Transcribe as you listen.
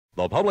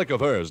The Public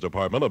Affairs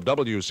Department of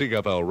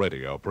WCFL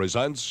Radio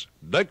presents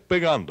Dick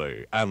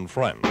Biondi and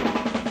Friends.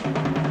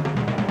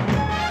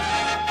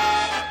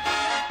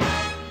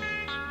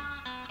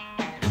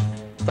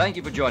 Thank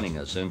you for joining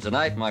us, and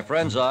tonight my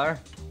friends are...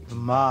 The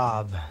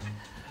Mob.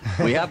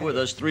 We have with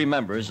us three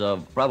members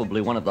of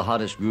probably one of the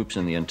hottest groups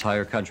in the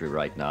entire country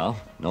right now,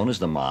 known as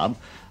the Mob,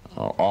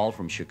 all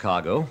from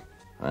Chicago.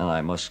 Well,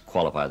 I must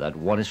qualify that.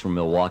 One is from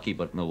Milwaukee,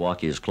 but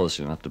Milwaukee is close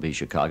enough to be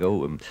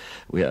Chicago.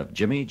 We have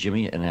Jimmy,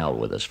 and Al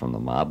with us from the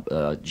Mob.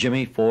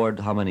 Jimmy, Ford,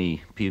 how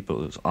many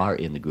people are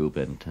in the group?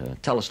 And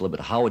tell us a little bit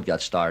how it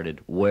got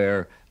started,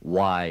 where,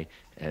 why,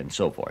 and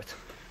so forth.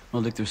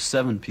 Well, Dick, there's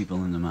 7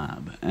 people in the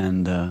Mob.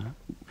 And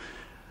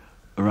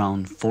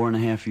around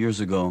 4.5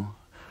 years ago,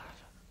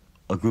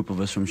 a group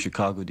of us from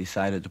Chicago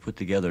decided to put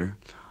together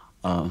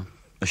a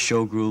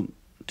show group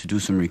to do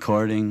some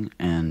recording,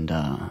 and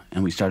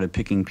we started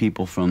picking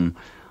people from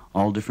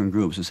all different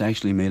groups. It's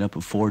actually made up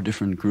of 4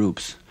 different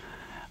groups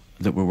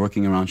that were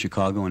working around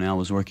Chicago, and Al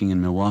was working in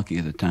Milwaukee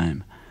at the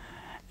time.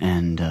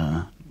 And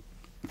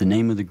the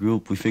name of the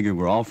group, we figured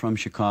we're all from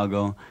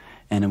Chicago,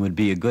 and it would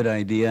be a good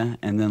idea.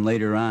 And then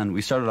later on,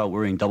 we started out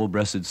wearing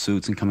double-breasted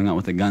suits and coming out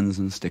with the guns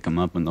and stick them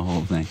up and the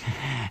whole thing.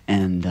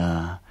 And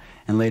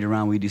later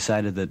on, we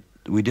decided that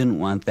we didn't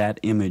want that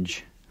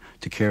image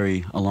to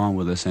carry along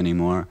with us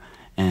anymore.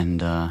 And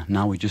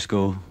now we just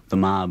go, the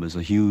Mob as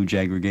a huge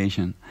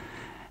aggregation.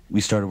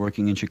 We started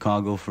working in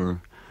Chicago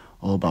for,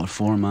 about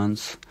 4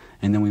 months,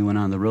 and then we went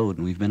on the road,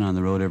 and we've been on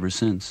the road ever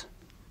since.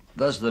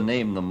 Does the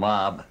name the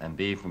Mob and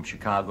being from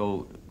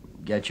Chicago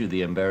get you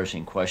the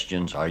embarrassing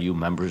questions? Are you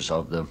members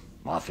of the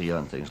Mafia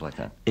and things like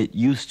that? It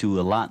used to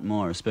a lot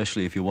more,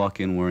 especially if you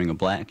walk in wearing a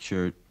black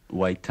shirt,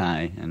 white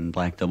tie, and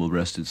black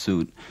double-breasted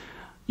suit.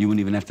 You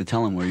wouldn't even have to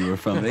tell them where you were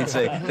from. They'd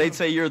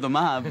say you're the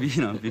Mob,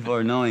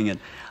 before knowing it.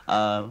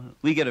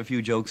 We get a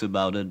few jokes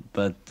about it,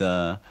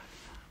 but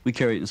we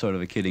carry it in sort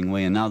of a kidding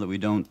way. And now that we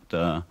don't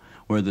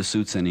wear the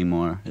suits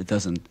anymore, it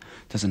doesn't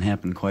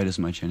happen quite as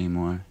much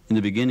anymore. In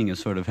the beginning, it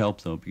sort of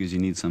helped, though, because you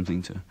need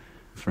something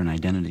for an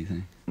identity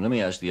thing. Let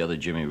me ask the other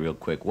Jimmy real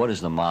quick. What is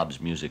the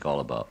Mob's music all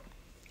about?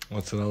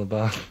 What's it all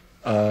about?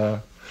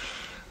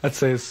 I'd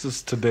say it's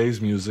just today's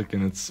music,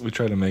 and we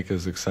try to make it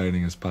as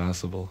exciting as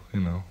possible,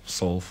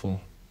 soulful.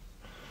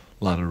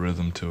 A lot of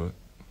rhythm to it.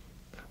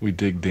 We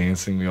dig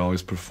dancing. We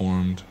always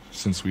performed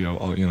since we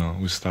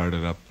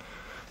started up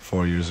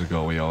 4 years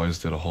ago. We always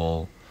did a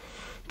whole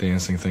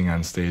dancing thing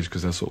on stage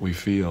because that's what we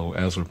feel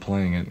as we're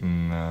playing it,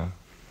 and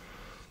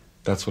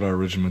that's what our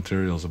original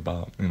material is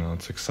about.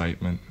 It's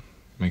excitement,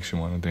 makes you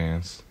want to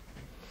dance.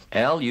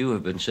 Al, you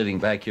have been sitting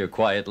back here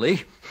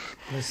quietly.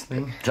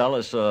 Listening. Tell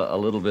us a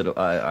little bit.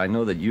 I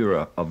know that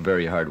you're a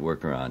very hard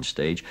worker on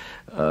stage.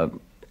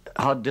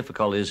 How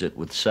difficult is it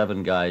with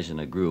 7 guys in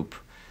a group?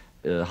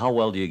 How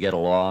well do you get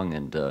along,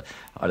 and are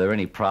there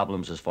any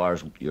problems as far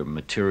as your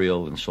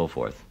material and so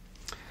forth?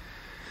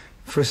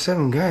 For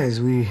 7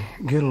 guys, we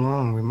get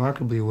along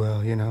remarkably well,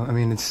 I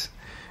mean,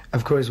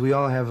 of course, we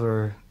all have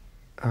our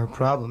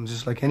problems,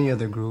 just like any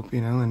other group,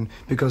 and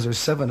because there's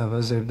 7 of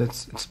us,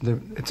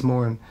 it's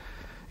more,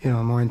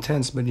 more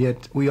intense, but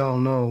yet we all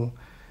know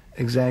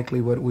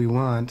exactly what we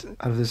want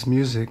out of this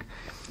music,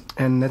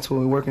 and that's what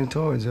we're working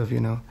towards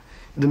The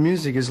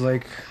music is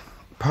like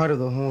part of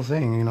the whole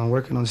thing,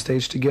 working on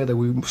stage together.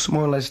 We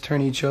more or less turn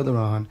each other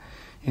on,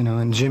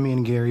 and Jimmy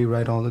and Gary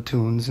write all the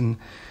tunes,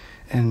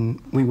 and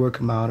we work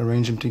them out,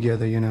 arrange them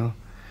together,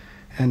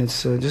 and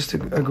it's just a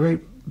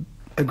great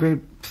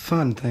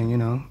fun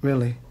thing,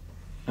 really.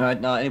 All right,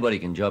 now anybody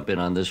can jump in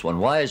on this one.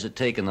 Why has it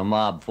taken the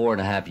Mob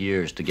 4.5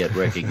 years to get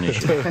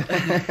recognition?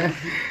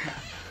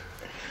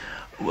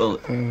 Well,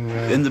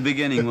 in the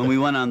beginning, when we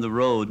went on the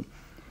road,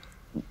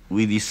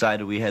 we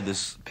decided we had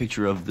this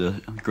picture of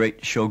the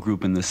great show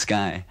group in the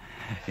sky.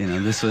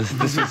 This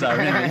was our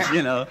image,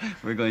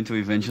 We're going to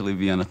eventually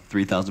be on a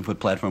 3,000-foot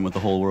platform with the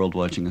whole world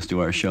watching us do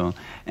our show.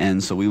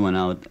 And so we went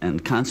out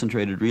and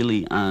concentrated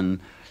really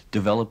on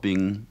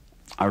developing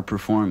our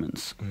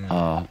performance.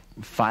 Yeah.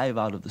 5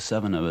 out of the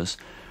 7 of us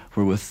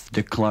were with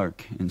Dick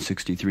Clark in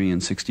 '63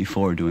 and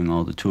 '64 doing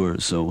all the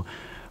tours. So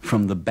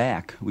from the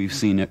back, we've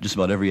seen just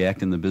about every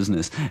act in the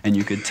business, and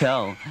you could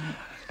tell...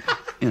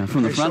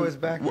 from the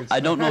front, I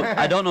don't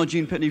know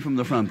Gene Pitney from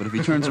the front, but if he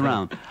turns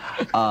around,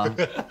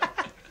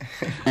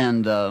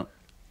 and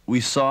we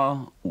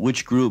saw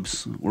which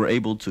groups were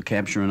able to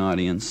capture an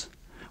audience,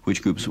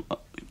 which groups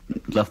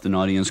left an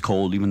audience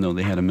cold, even though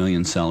they had a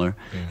million seller,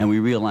 and we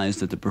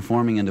realized that the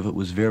performing end of it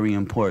was very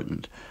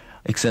important,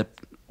 except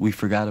we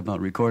forgot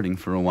about recording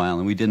for a while,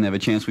 and we didn't have a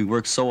chance. We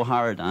worked so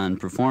hard on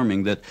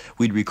performing that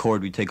we'd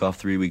take off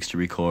 3 weeks to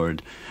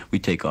record,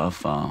 we'd take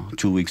off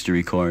 2 weeks to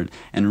record,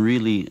 and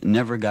really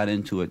never got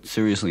into it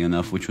seriously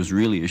enough, which was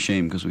really a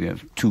shame because we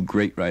have 2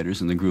 great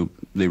writers in the group.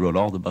 They wrote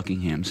all the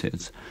Buckingham's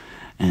hits,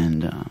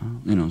 and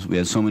we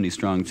had so many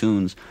strong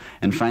tunes.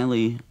 And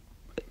finally,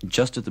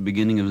 just at the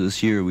beginning of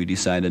this year, we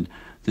decided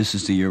this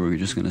is the year where we're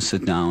just going to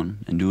sit down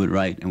and do it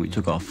right, and we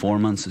took off 4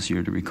 months this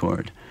year to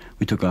record.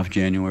 We took off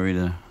January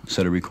to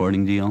set a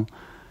recording deal,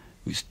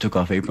 We took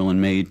off April and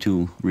May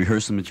to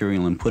rehearse the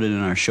material and put it in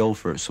our show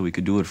first so we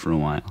could do it for a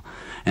while.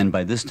 And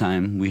by this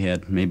time, we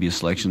had maybe a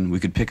selection.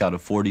 We could pick out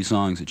of 40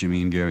 songs that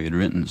Jimmy and Gary had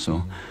written,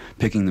 so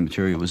picking the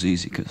material was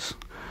easy because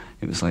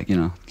it was like, you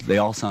know, they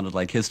all sounded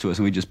like hits to us,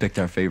 and we just picked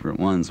our favorite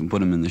ones and put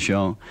them in the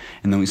show.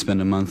 And then we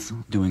spent a month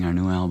doing our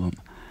new album.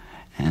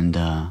 And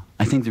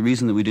I think the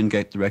reason that we didn't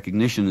get the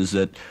recognition is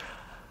that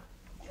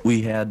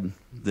we had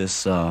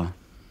this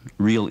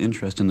real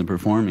interest in the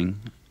performing,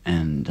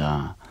 and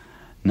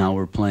now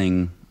we're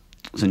playing,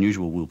 as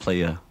unusual, we'll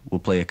play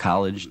a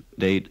college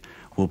date,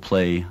 we'll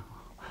play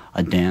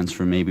a dance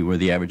for maybe where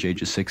the average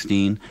age is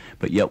 16,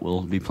 but yet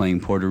we'll be playing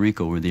Puerto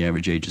Rico where the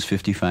average age is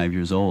 55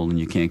 years old and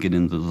you can't get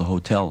into the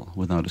hotel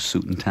without a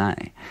suit and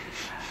tie.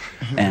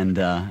 And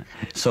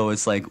so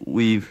it's like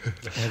we've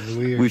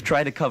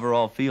tried to cover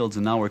all fields,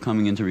 and now we're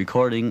coming into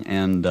recording,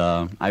 and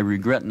I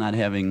regret not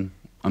having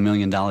 $1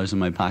 million in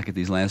my pocket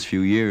these last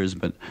few years,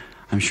 but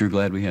I'm sure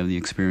glad we have the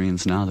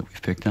experience now that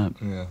we've picked up.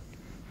 Yeah.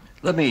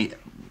 Let me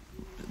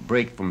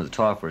break from the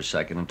talk for a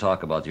second and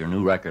talk about your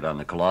new record on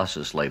the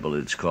Colossus label.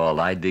 It's called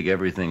I Dig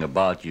Everything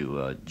About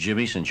You.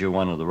 Jimmy, since you're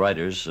one of the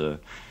writers,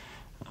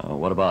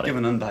 what about it? Give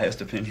an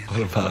unbiased opinion.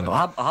 What about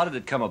it? How did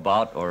it come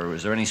about, or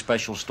is there any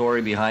special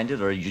story behind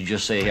it, or did you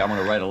just say, hey, I'm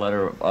going to write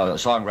a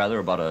song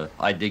about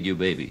I Dig You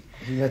Baby?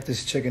 You met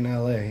this chick in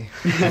L.A.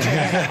 Baby,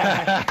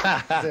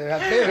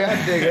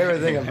 I dig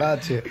everything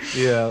about you.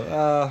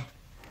 Yeah,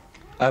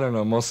 I don't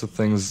know, most of the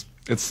things,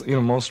 it's, you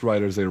know, most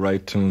writers, they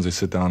write tunes, they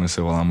sit down and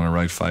say, well, I'm going to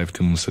write 5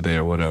 tunes today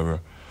or whatever.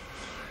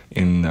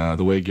 In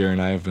the way Gary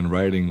and I have been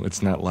writing,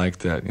 it's not like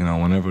that. You know,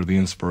 whenever the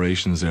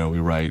inspiration's there, we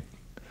write.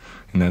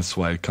 And that's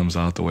why it comes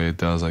out the way it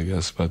does, I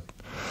guess. But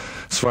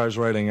as far as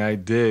writing I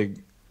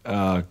Dig,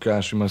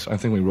 gosh, I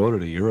think we wrote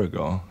it a year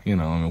ago. You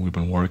know, I mean, we've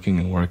been working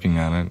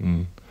on it,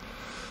 and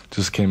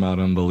just came out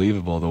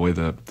unbelievable the way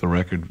the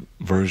record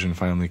version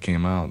finally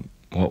came out,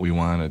 what we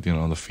wanted, you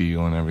know, the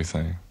feel and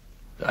everything.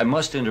 I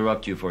must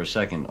interrupt you for a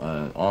second,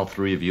 all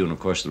three of you, and of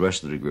course the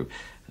rest of the group.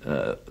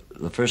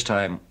 The first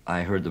time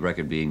I heard the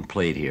record being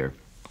played here,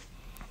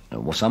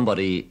 well,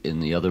 somebody in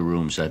the other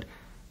room said,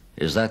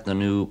 is that the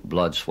new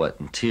Blood, Sweat,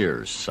 and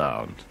Tears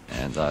sound?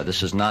 And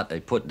this is not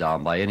a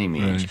put-down by any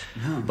means,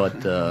 right.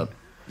 But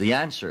the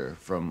answer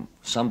from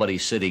somebody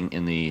sitting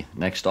in the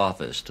next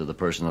office to the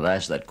person that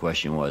asked that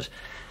question was,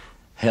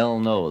 hell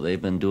no,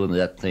 they've been doing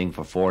that thing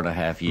for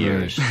 4.5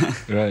 years.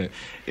 Right.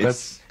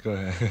 Go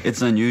ahead.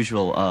 It's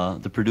unusual.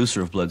 The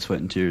producer of Blood, Sweat,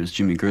 and Tears,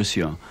 Jimmy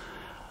Guercio,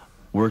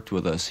 worked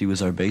with us. He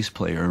was our bass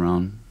player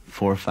around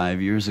 4 or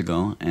 5 years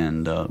ago,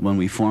 and when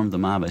we formed the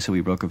Mob, I said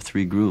we broke up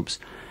 3 groups,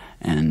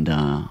 and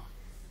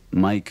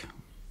Mike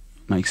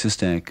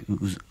Sistak,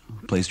 who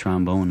plays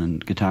trombone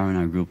and guitar in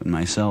our group, and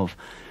myself,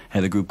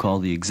 had a group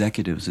called The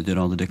Executives that did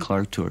all the Dick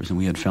Clark tours, and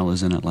we had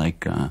fellas in it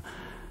like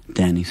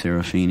Danny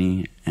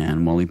Serafini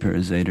and Wally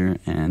Perizader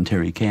and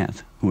Terry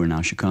Kath, who are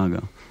now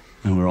Chicago,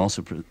 and who were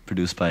also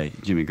produced by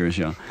Jimmy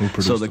Guercio. Who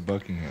produced the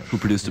Buckingham. Who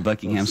produced the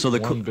Buckingham. So the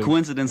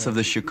coincidence of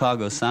the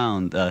Chicago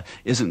sound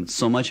isn't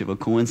so much of a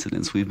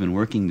coincidence. We've been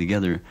working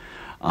together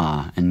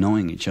and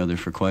knowing each other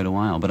for quite a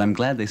while. But I'm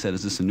glad they said,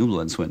 is this a new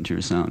Blood, Sweat, and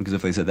Tears sound? Because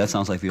if they said, that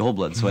sounds like the old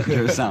Blood, Sweat, and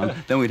Tears sound,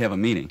 then we'd have a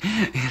meeting.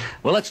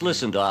 Well, let's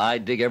listen to I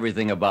Dig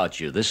Everything About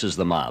You. This is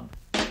the Mob.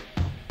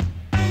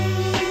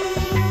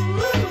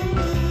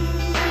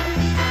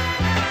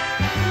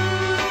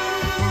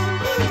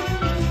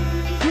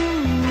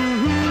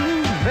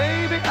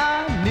 Baby,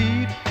 I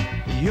need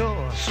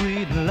your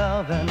sweet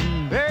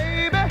loving,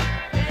 baby.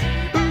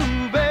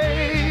 Ooh,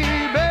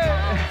 baby,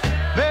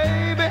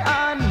 baby,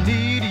 I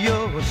need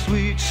your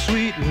sweet,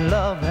 sweet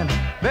loving,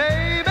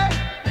 baby.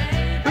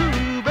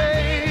 Ooh,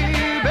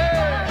 baby,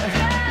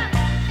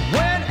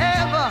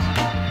 whenever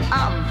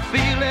I'm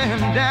feeling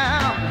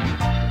down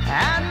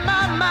and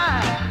my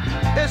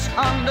mind is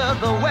under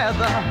the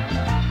weather,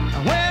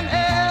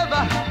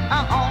 whenever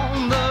I'm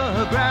on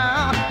the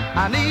ground,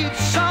 I need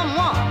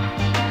someone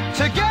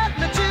to get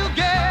me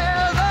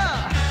together.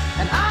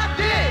 And I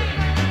dig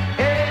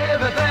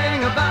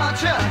everything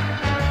about you,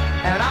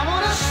 and I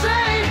want to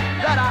say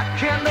that I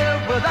can't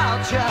live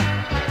without you.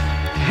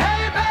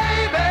 Hey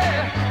baby,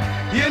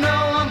 you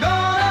know I'm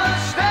gonna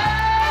stay.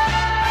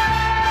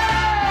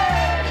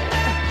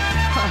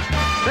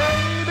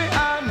 Baby,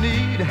 I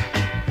need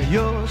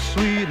your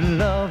sweet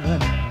loving,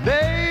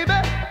 baby.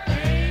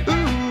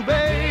 Ooh,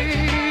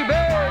 baby,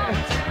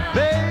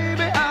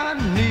 baby, I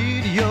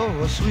need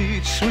your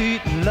sweet,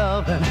 sweet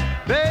loving,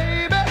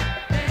 baby.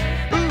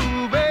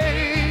 Ooh,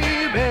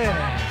 baby,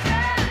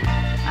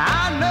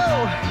 I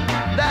know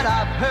that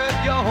I've hurt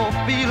your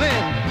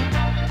feeling.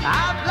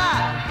 I've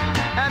lied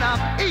and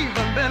I've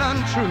even been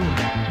untrue.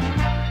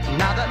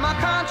 Now that my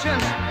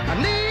conscience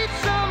needs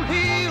some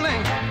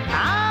healing,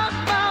 I've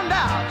found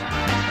out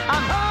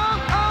I'm hung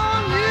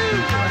on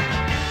you,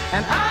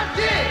 and I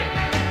dig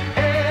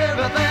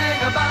everything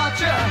about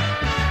you,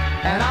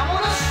 and I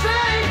want to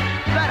say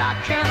that I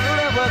can't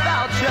live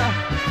without you.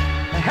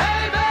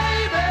 Hey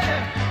baby,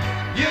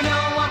 you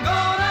know I'm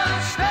gonna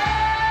stay.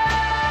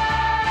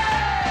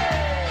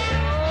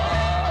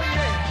 Oh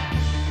yeah.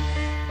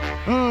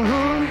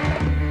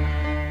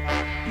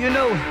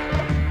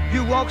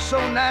 You walk so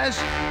nice,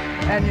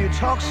 and you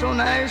talk so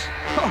nice,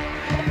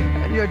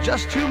 and you're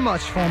just too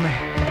much for me.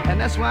 And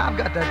that's why I've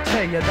got to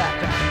tell you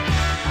that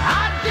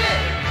I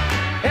dig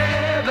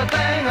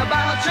everything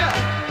about you.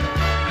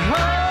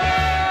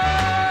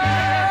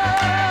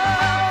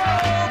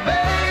 Oh,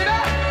 baby,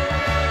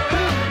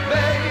 ooh,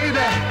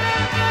 baby,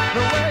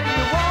 the way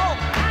you walk,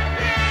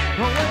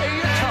 the way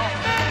you talk,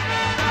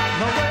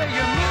 the way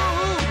you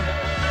move,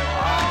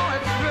 oh,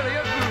 it's really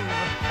a groove.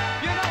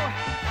 You know,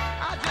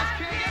 I just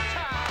can't get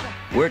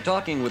tired. We're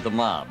talking with the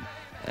Mob,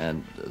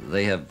 and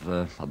they have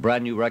a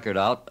brand new record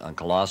out on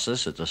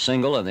Colossus. It's a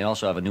single, and they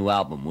also have a new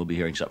album. We'll be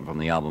hearing something from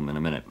the album in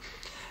a minute.